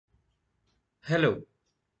Hello,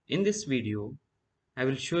 in this video I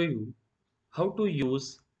will show you how to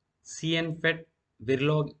use CNFET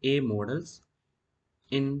Verilog-A models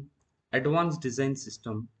in advanced design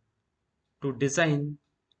system to design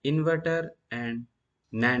inverter and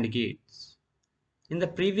NAND gates. In the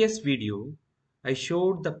previous video I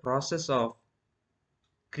showed the process of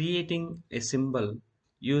creating a symbol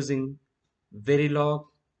using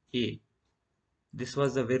Verilog-A. This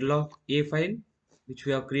was the Verilog-A file which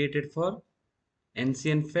we have created for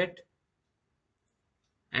CNFET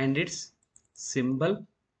and its symbol.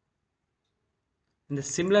 In the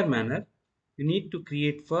similar manner, you need to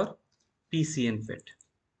create for PCNFET.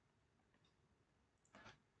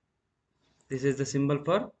 This is the symbol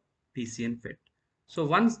for PCNFET. So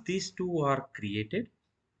once these two are created,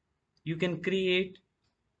 you can create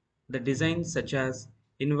the designs such as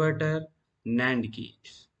inverter, NAND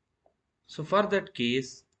gates. So for that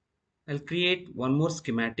case, I'll create one more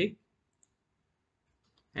schematic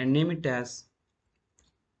and name it as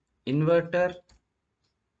inverter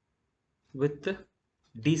with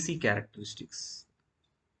DC characteristics.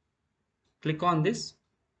 Click on this,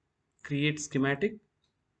 create schematic.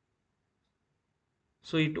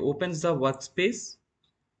 So it opens the workspace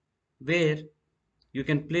where you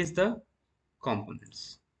can place the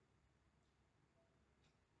components.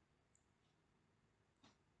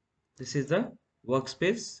 This is the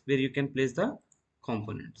workspace where you can place the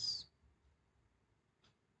components.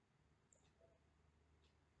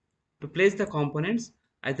 To place the components,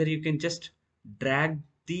 either you can just drag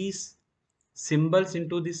these symbols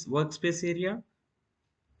into this workspace area,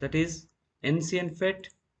 that is NCNFET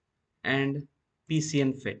and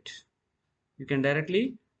PCNFET. You can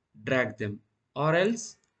directly drag them, or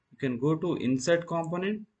else you can go to insert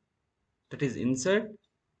component, that is insert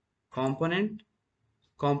component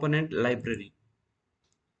library.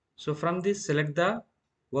 So from this, select the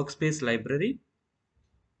workspace library.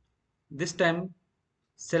 This time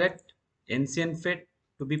select NCNFET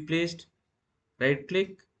to be placed. Right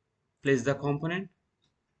click, place the component.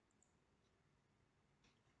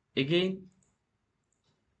 Again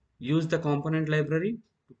use the component library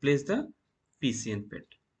to place the PCNFET.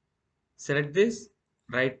 Select this,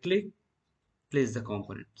 right click, place the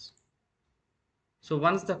components. So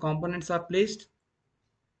once the components are placed,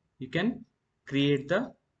 you can create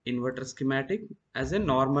the inverter schematic as a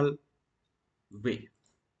normal way.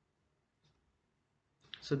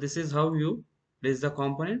 So this is how you place the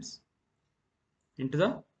components into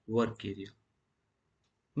the work area.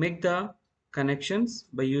 Make the connections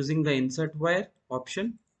by using the insert wire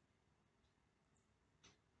option,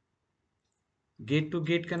 gate to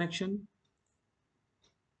gate connection,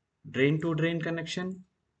 drain to drain connection,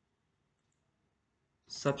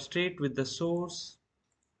 substrate with the source,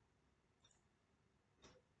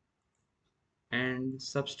 and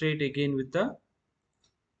substrate again with the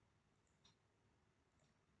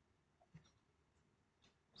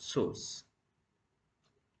source.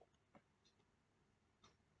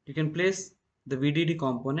 You can place the VDD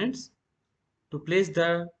components. To place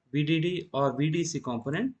the VDD or VDC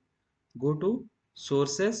component, go to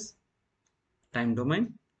sources, time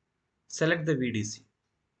domain, select the VDC.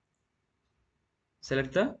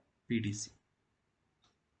 Select the VDC.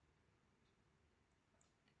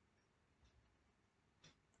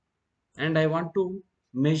 And I want to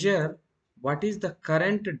measure what is the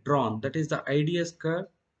current drawn, that is the IDS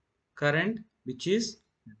current which is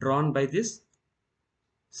drawn by this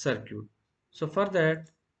circuit. So for that,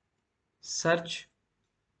 search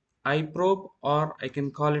iProbe, or I can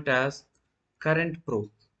call it as current probe.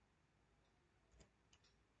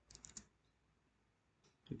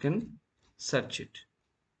 You can search it,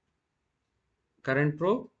 current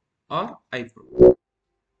probe or iProbe.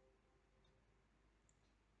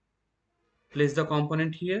 Place the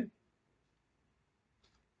component here.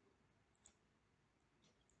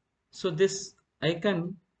 So this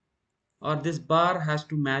icon or this bar has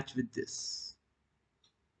to match with this,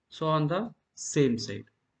 so on the same side.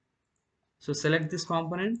 So select this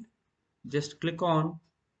component, just click on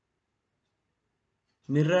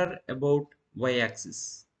mirror about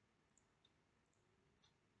y-axis.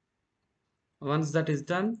 Once that is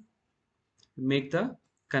done, make the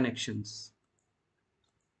connections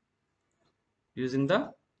using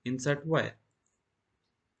the insert wire.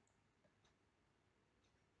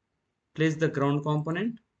 Place the ground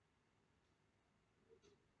component.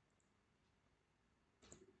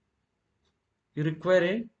 You require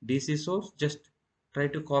a DC source, just try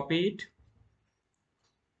to copy it.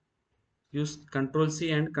 Use Ctrl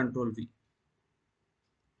C and Ctrl V.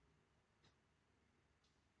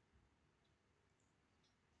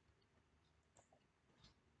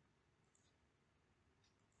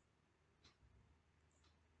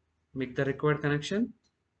 Make the required connection.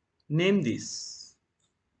 Name this.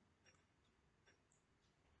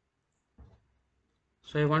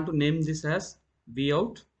 So I want to name this as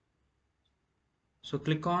Vout. So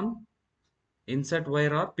click on insert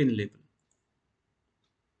wire or pin label.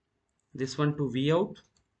 This one to Vout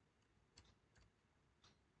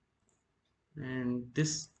and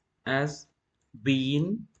this as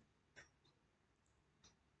Bin.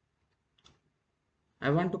 I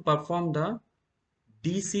want to perform the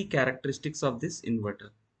DC characteristics of this inverter.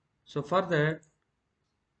 So for that,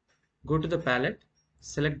 go to the palette,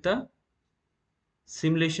 select the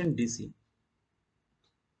simulation DC.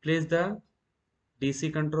 Place the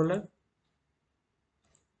DC controller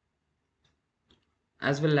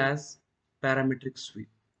as well as parametric sweep.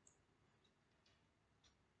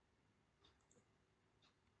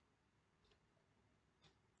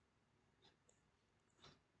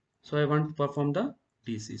 So I want to perform the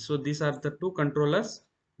DC. So these are the two controllers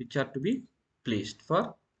which are to be placed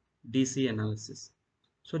for DC analysis.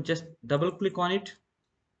 So just double click on it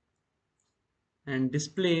and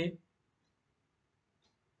display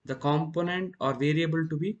the component or variable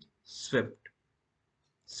to be swept.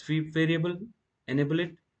 Sweep variable, enable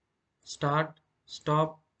it, start,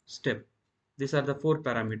 stop, step. These are the four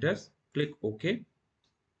parameters. Click OK.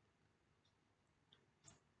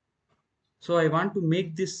 So I want to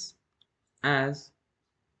make this as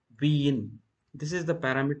Bin. This is the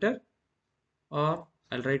parameter, or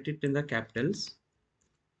I'll write it in the capitals.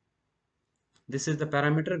 This is the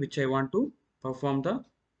parameter which I want to perform the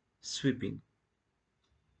sweeping.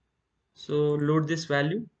 So load this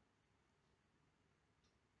value.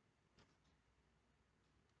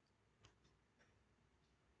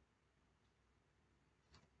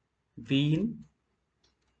 Bin.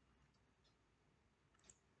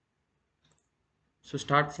 So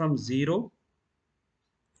start from 0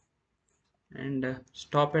 and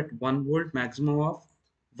stop at 1 volt, maximum of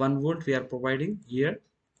 1 volt we are providing here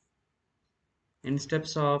in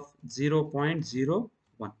steps of 0.01,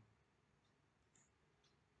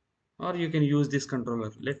 or you can use this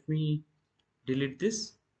controller. Let me delete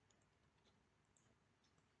this.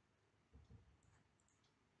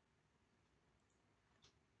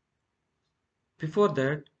 Before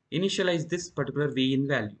that, initialize this particular Vin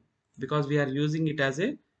value because we are using it as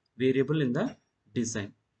a variable in the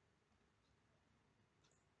design.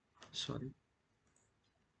 Sorry,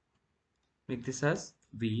 make this as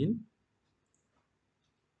Vin.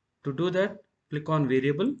 To do that, click on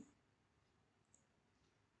variable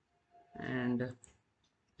and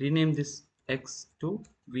rename this x to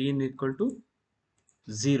Vin equal to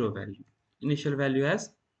 0 value. Initial value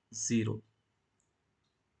as 0.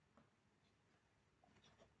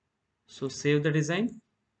 So save the design.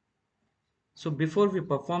 So before we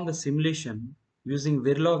perform the simulation using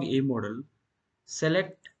Verilog-A model,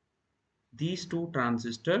 select these two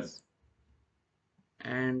transistors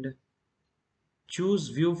and choose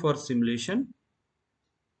view for simulation.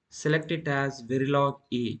 Select it as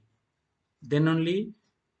Verilog-A. Then only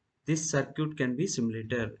this circuit can be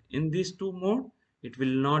simulated. In these two mode, it will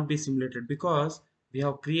not be simulated because we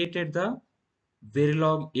have created the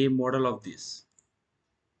Verilog-A model of this.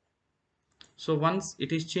 So once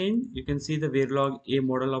it is changed, you can see the Verilog-A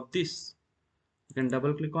model of this. You can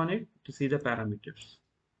double click on it to see the parameters.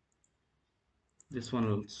 This one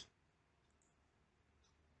also.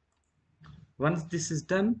 Once this is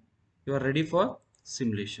done, you are ready for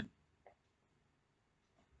simulation.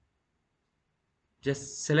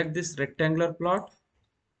 Just select this rectangular plot.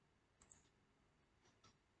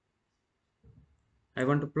 I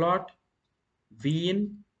want to plot V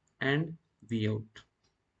in and V out.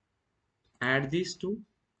 Add these two,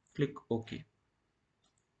 click OK.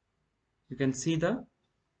 You can see the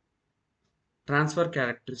transfer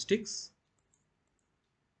characteristics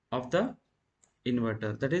of the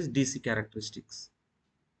inverter, that is DC characteristics.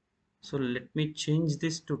 So let me change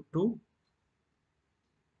this to 2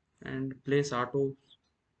 and place auto,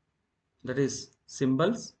 that is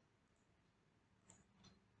symbols,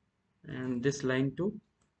 and this line to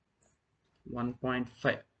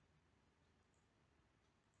 1.5.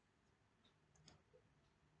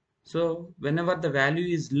 So whenever the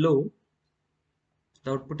value is low,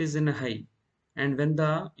 the output is in a high, and when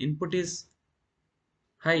the input is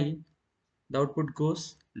high, the output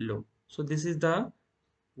goes low. So this is the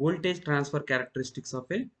voltage transfer characteristics of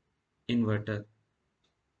a inverter.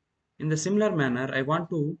 In the similar manner, I want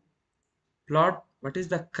to plot what is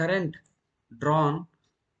the current drawn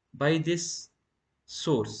by this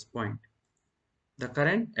source point. The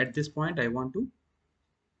current at this point I want to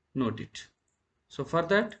note it. So for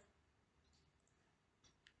that,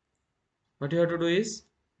 what you have to do is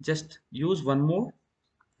just use one more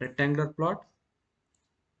rectangular plot,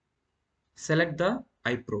 select the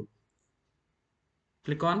iProbe,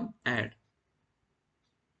 click on add.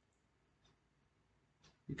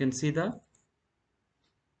 You can see the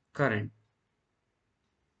current.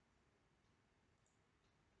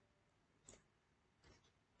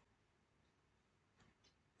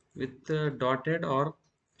 With dotted or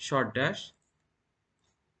short dash,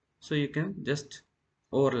 so you can just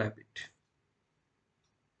overlap it.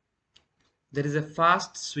 There is a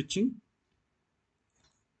fast switching.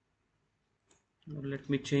 Now let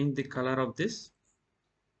me change the color of this.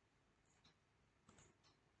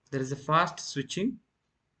 There is a fast switching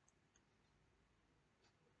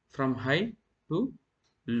from high to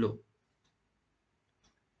low.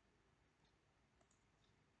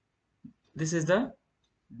 This is the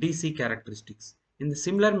DC characteristics. In the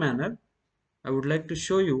similar manner, I would like to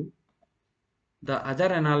show you the other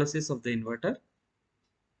analysis of the inverter,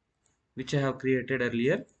 which I have created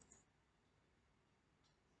earlier.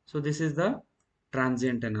 So this is the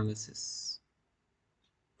transient analysis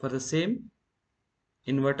for the same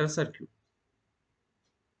inverter circuit.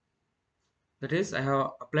 That is, I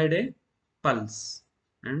have applied a pulse,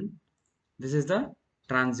 and this is the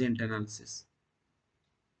transient analysis.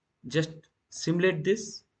 Just simulate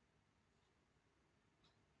this.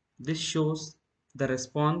 This shows the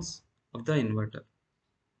response of the inverter.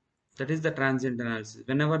 That is the transient analysis.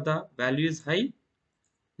 Whenever the value is high,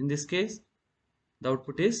 in this case, the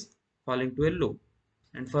output is falling to a low,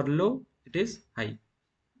 and for low, it is high.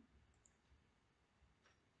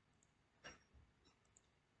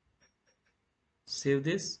 Save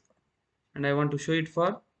this, and I want to show it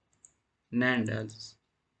for NAND also.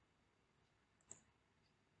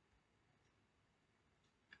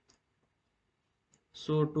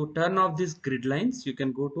 So to turn off these grid lines, you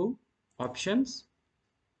can go to options,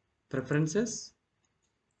 preferences,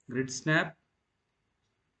 grid snap,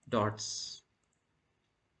 dots.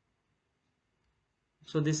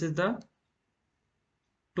 So this is the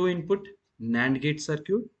 2-input NAND gate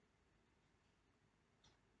circuit,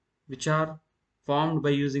 which are formed by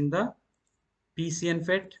using the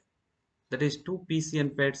PCNFET, that is 2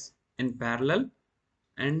 PCNFETs in parallel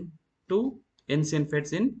and 2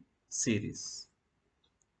 NCNFETs in series.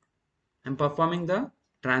 I am performing the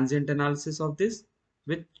transient analysis of this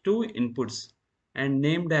with 2 inputs and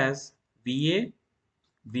named as VA,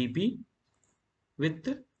 VB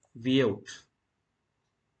with Vout.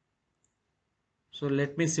 So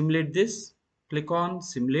let me simulate this. Click on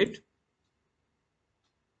simulate.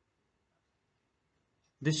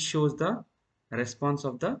 This shows the response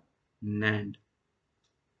of the NAND.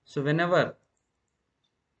 So whenever,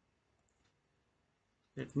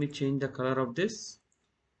 let me change the color of this.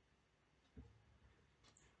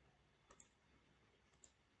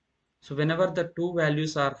 So whenever the two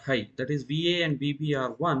values are high, that is VA and VB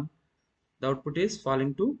are 1, the output is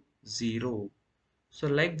falling to 0. So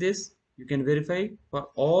like this, you can verify for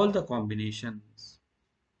all the combinations.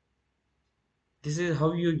 This is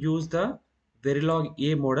how you use the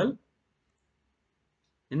Verilog-A model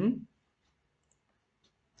in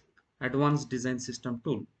Advanced Design System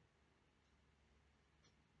tool.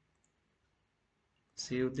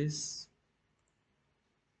 Save this.